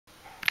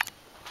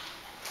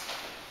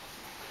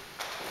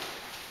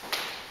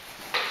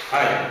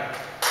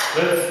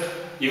Let's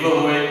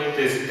evaluate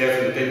this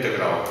definite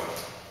integral.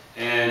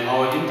 And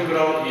our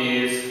integral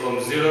is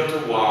from 0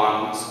 to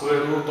 1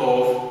 square root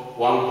of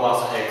 1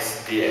 plus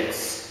x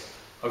dx.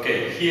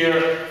 Okay,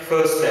 here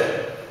first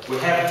step, we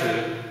have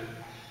to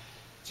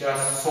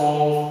just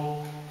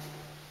solve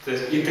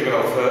the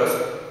integral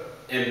first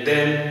and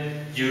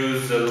then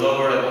use the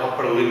lower and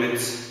upper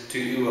limits to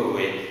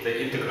evaluate the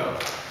integral.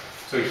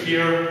 So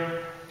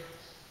here,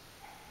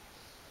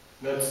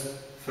 let's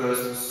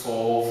first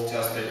solve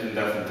just the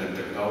indefinite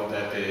integral,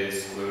 that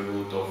is square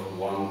root of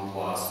 1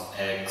 plus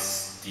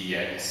x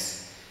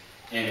dx.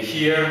 And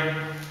here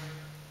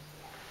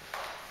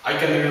I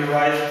can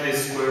rewrite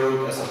this square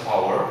root as a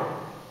power.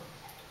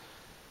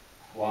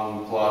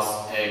 1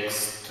 plus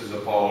x to the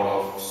power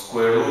of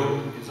square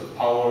root is a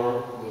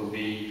power will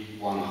be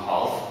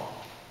 1/2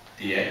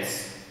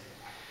 dx.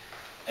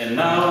 And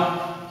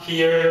now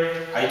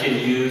here I can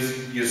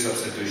use u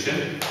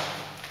substitution.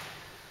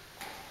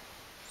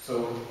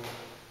 So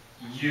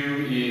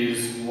u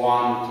is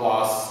 1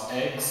 plus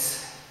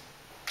x.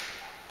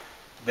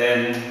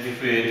 Then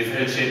if we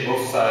differentiate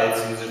both sides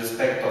with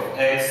respect of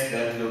x,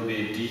 that will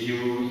be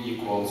du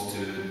equals to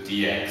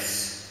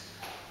dx.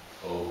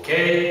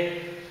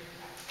 Okay.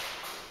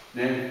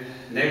 Then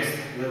next,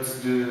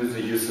 let's do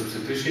the u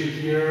substitution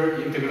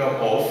here. Integral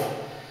of,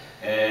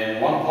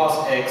 and 1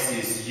 plus x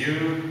is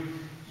u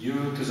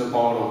to the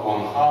power of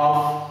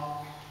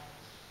 1/2,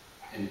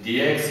 and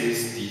dx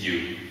is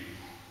du.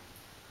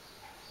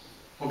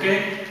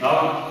 Okay,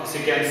 now as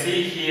you can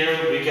see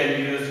here, we can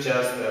use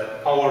just the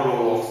power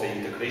rule of the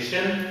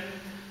integration.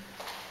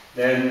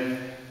 Then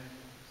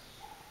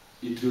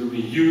it will be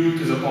u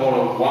to the power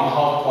of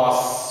 1/2 plus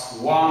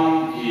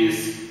 1 is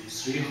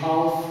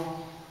 3/2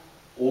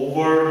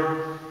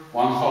 over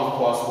 1/2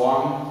 plus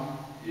 1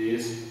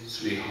 is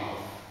 3/2.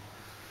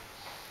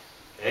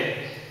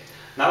 Okay,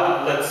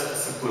 now let's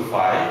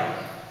simplify.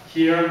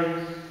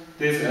 Here,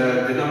 this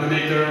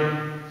denominator,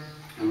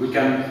 we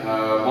can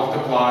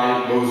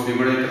multiply both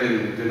numerator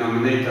and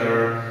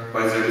denominator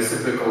by the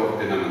reciprocal of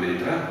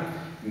denominator.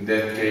 In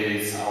that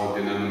case, our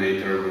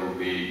denominator will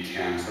be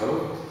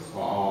cancelled,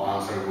 so our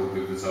answer will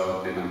be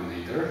without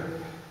denominator.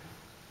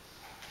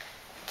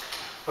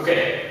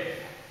 Okay,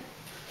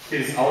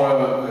 this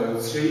our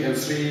 3 and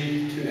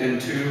 3, 2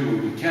 and 2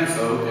 will be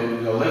cancelled,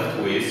 and we are left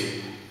with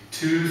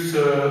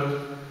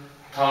 2/3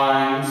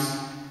 times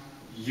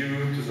u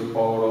to the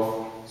power of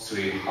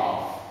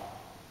 3/2.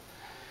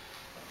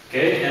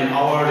 Okay, and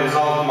our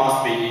result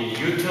must be in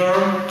u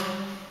term,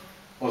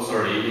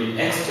 in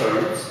x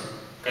terms,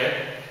 okay,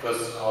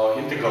 because our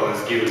integral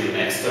is given in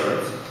x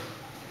terms.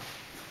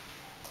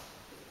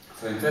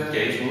 So in that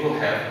case, we will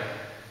have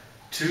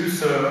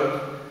 2/3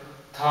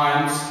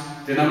 times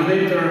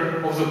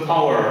denominator of the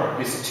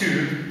power is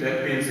 2,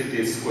 that means it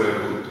is square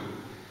root.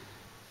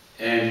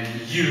 And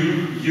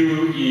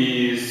u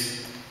is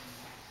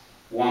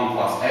 1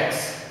 plus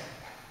x.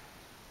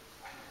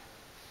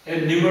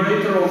 And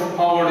numerator of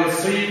power is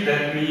 3,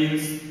 that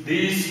means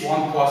this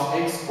 1 plus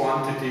x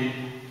quantity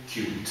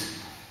cubed.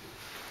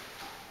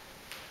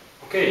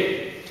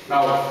 Okay,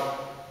 now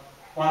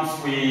once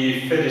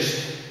we finished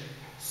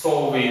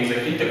solving the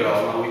integral,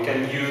 now we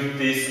can use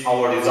this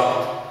our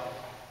result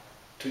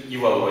to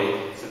evaluate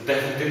the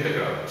definite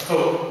integral. So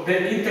the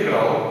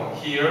integral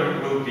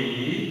here will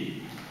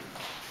be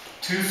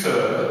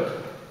 2/3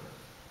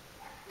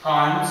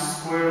 times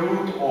square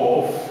root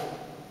of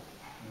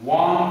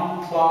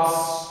 1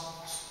 plus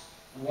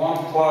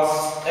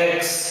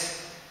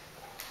x,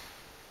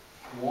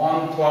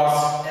 1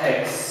 plus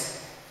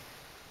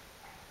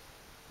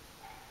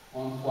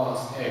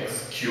x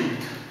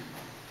cubed.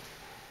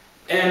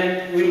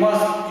 And we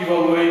must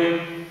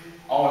evaluate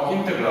our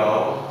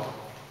integral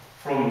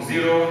from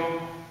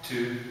 0 to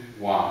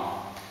 1.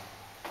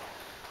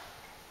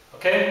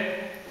 Okay?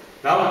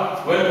 Now,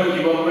 when we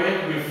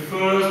evaluate, we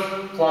first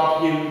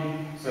plug in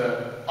the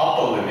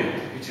upper limit,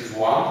 which is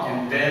 1,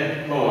 and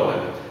then lower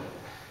limit,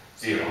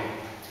 0.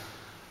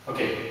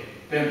 Okay,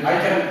 then I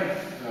can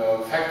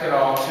factor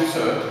out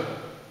 2/3.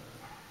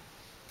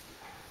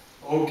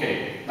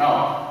 Okay,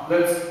 now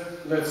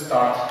let's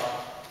start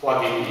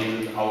plugging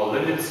in our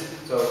limits.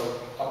 So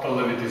upper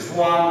limit is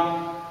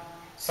 1,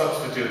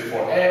 substitute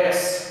for x,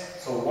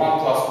 so 1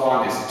 plus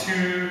 1 is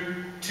 2,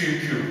 2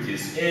 cubed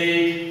is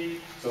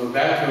 8, so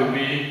that will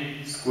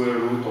be square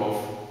root of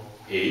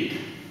 8.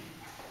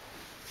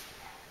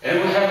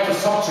 And we have to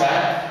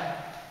subtract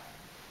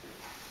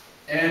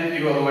and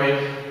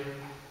evaluate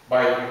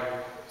by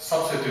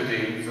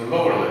substituting the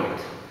lower limit.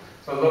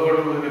 So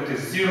lower limit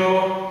is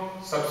 0,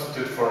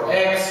 substitute for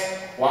x,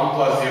 1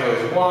 plus 0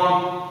 is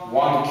 1,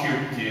 1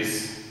 cubed is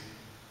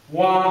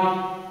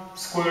 1,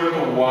 square root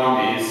of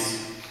 1 is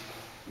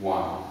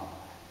 1.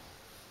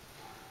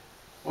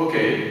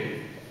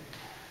 Okay,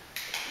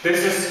 this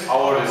is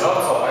our result,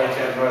 so I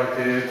can write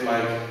it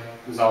like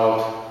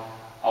without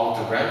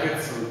outer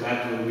brackets, so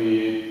that will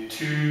be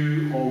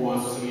 2 over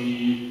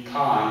 3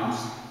 times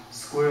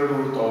square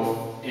root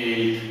of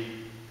 8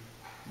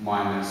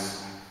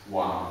 minus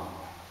 1.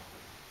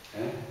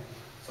 Okay?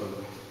 So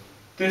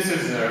this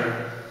is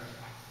the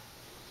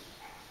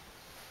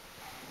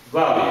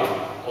value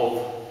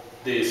of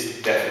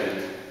this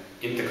definite